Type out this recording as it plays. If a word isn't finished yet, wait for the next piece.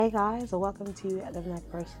Hey guys, and welcome to Living Life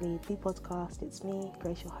Gracefully, the podcast. It's me,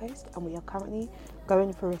 Grace, your host, and we are currently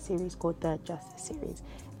going through a series called TheJusticeSeries.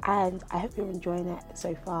 And I hope you're enjoying it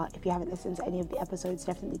so far. If you haven't listened to any of the episodes,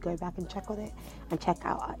 definitely go back and check on it and check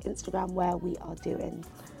out our Instagram where we are doing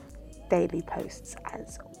daily posts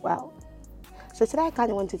as well. So today I kind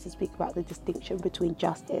of wanted to speak about the distinction between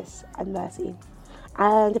justice and mercy.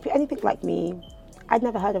 And if you're anything like me, I'd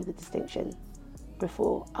never heard of the distinction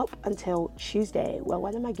before up until Tuesday, where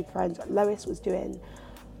one of my good friends, Lois,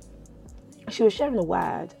 she was sharing a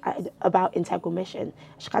word about integral mission.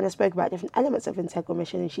 She kind of spoke about different elements of integral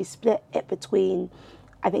mission, and she split it between,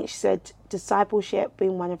 I think she said discipleship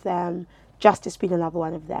being one of them, justice being another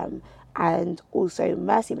one of them, and also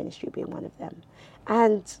mercy ministry being one of them.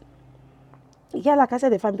 And yeah, like I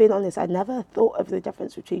said, if I'm being honest, I never thought of the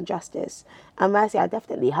difference between justice and mercy. I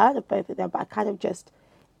definitely heard of both of them, but I kind of just,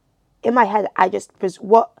 in my head,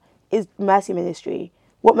 what is mercy ministry?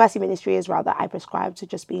 What mercy ministry is, rather, I prescribe to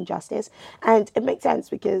just being justice. And it makes sense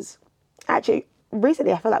because actually,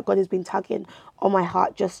 recently, I feel like God has been tugging on my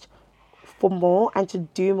heart just for more and to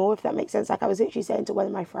do more, if that makes sense. Like I was literally saying to one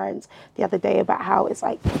of my friends the other day about how it's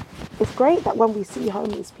great that when we see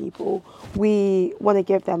homeless people, we want to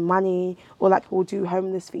give them money or like we'll do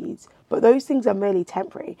homeless feeds. But those things are merely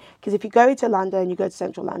temporary. Because if you go to London, you go to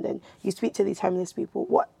central London, you speak to these homeless people,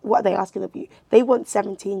 what are they asking of you? They want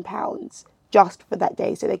 £17 just for that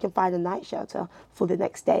day so they can find a night shelter for the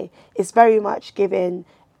next day. It's very much given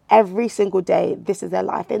every single day. This is their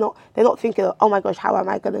life. They're not thinking, oh my gosh, how am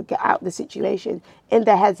I going to get out of the situation? In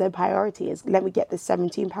their heads, their priority is, let me get this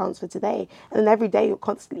 £17 for today. And then every day you're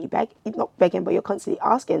constantly not begging, but you're constantly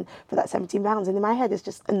asking for that £17. And in my head, it's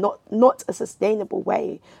just not a sustainable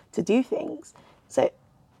way to do things. So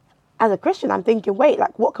as a Christian, I'm thinking, wait,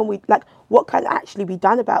 what can actually be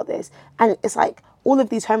done about this? And it's like, all of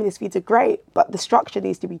these homeless feeds are great, but the structure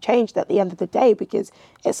needs to be changed at the end of the day, because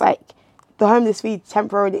it's like, the homeless feed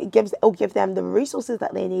temporarily, it'll give them the resources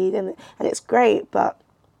that they need, and it's great, but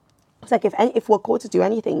it's like if we're called to do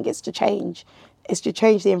anything, it's to change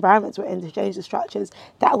the environments we're in, to change the structures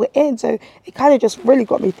that we're in. So it kind of just really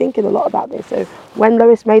got me thinking a lot about this. So when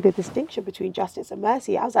Lois made the distinction between justice and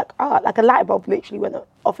mercy, I was like, like a light bulb literally went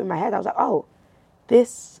off in my head. I was like, oh,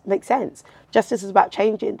 this makes sense. Justice is about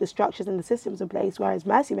changing the structures and the systems in place, whereas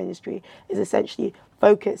mercy ministry is essentially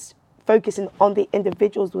focusing on the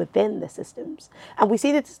individuals within the systems. And we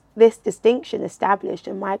see this distinction established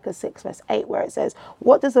in Micah 6 verse 8, where it says,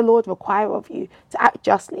 what does the Lord require of you? To act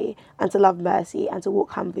justly and to love mercy and to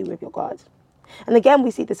walk humbly with your God. And again,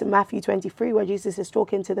 we see this in Matthew 23, where Jesus is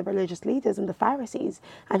talking to the religious leaders and the Pharisees.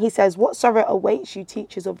 And he says, what sorrow awaits you,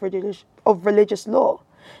 teachers of religious law,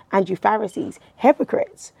 and you Pharisees,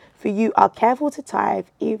 hypocrites, for you are careful to tithe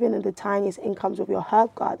even in the tiniest incomes of your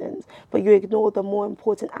herb gardens, but you ignore the more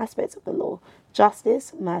important aspects of the law: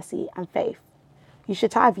 justice, mercy, and faith. You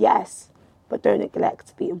should tithe, yes, but don't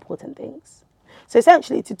neglect the important things. So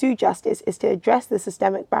essentially, to do justice is to address the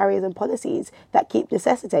systemic barriers and policies that keep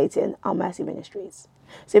necessitating our mercy ministries.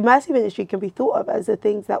 So mercy ministry can be thought of as the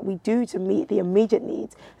things that we do to meet the immediate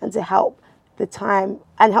needs and to help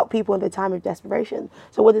people in the time of desperation.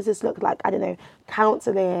 So what does this look like? I don't know,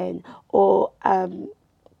 counselling or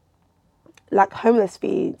like homeless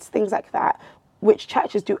feeds, things like that, which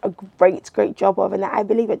churches do a great job of, and I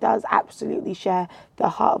believe it does absolutely share the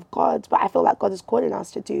heart of God. But I feel like God is calling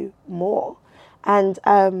us to do more. And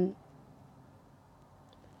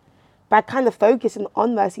by kind of focusing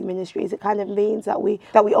on mercy ministries, it kind of means that we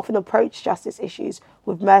often approach justice issues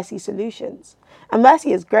with mercy solutions. And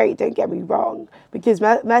mercy is great, don't get me wrong, because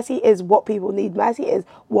mercy is what people need. Mercy is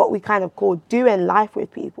what we kind of call doing life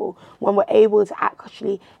with people, when we're able to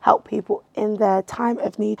actually help people in their time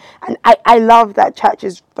of need. And I love that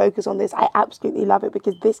churches focus on this. I absolutely love it,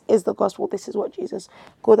 because this is the gospel. This is what Jesus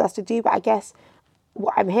called us to do. But I guess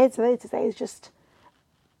what I'm here today to say is just,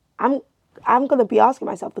 I'm going to be asking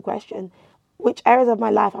myself the question, which areas of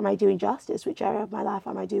my life am I doing justice? Which area of my life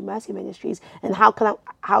am I doing mercy ministries? And how can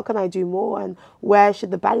I do more? And where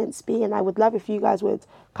should the balance be? And I would love if you guys would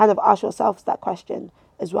kind of ask yourselves that question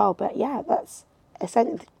as well. But yeah, that's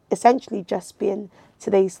essentially just being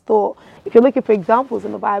today's thought. If you're looking for examples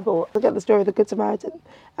in the Bible, look at the story of the Good Samaritan.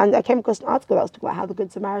 And I came across an article that was talking about how the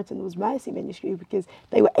Good Samaritan was mercy ministry, because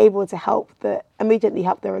they were able to immediately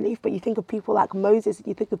help the relief. But you think of people like Moses, and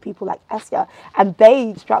you think of people like Esther, and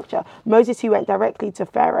they structure. Moses, who went directly to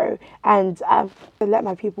Pharaoh and let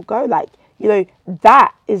my people go,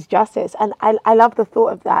 that is justice. And I love the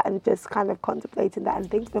thought of that, and just kind of contemplating that and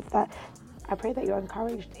thinking of that. I pray that you're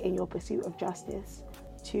encouraged in your pursuit of justice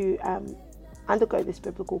to undergo this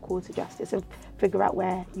biblical call to justice and figure out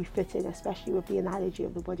where you fit in, especially with the analogy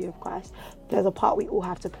of the body of Christ. There's a part we all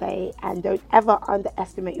have to play, and don't ever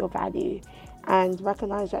underestimate your value, and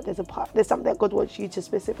recognize that there's something that God wants you to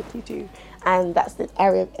specifically do, and that's the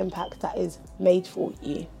area of impact that is made for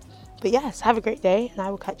you. But yes, have a great day, and I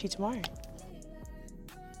will catch you tomorrow.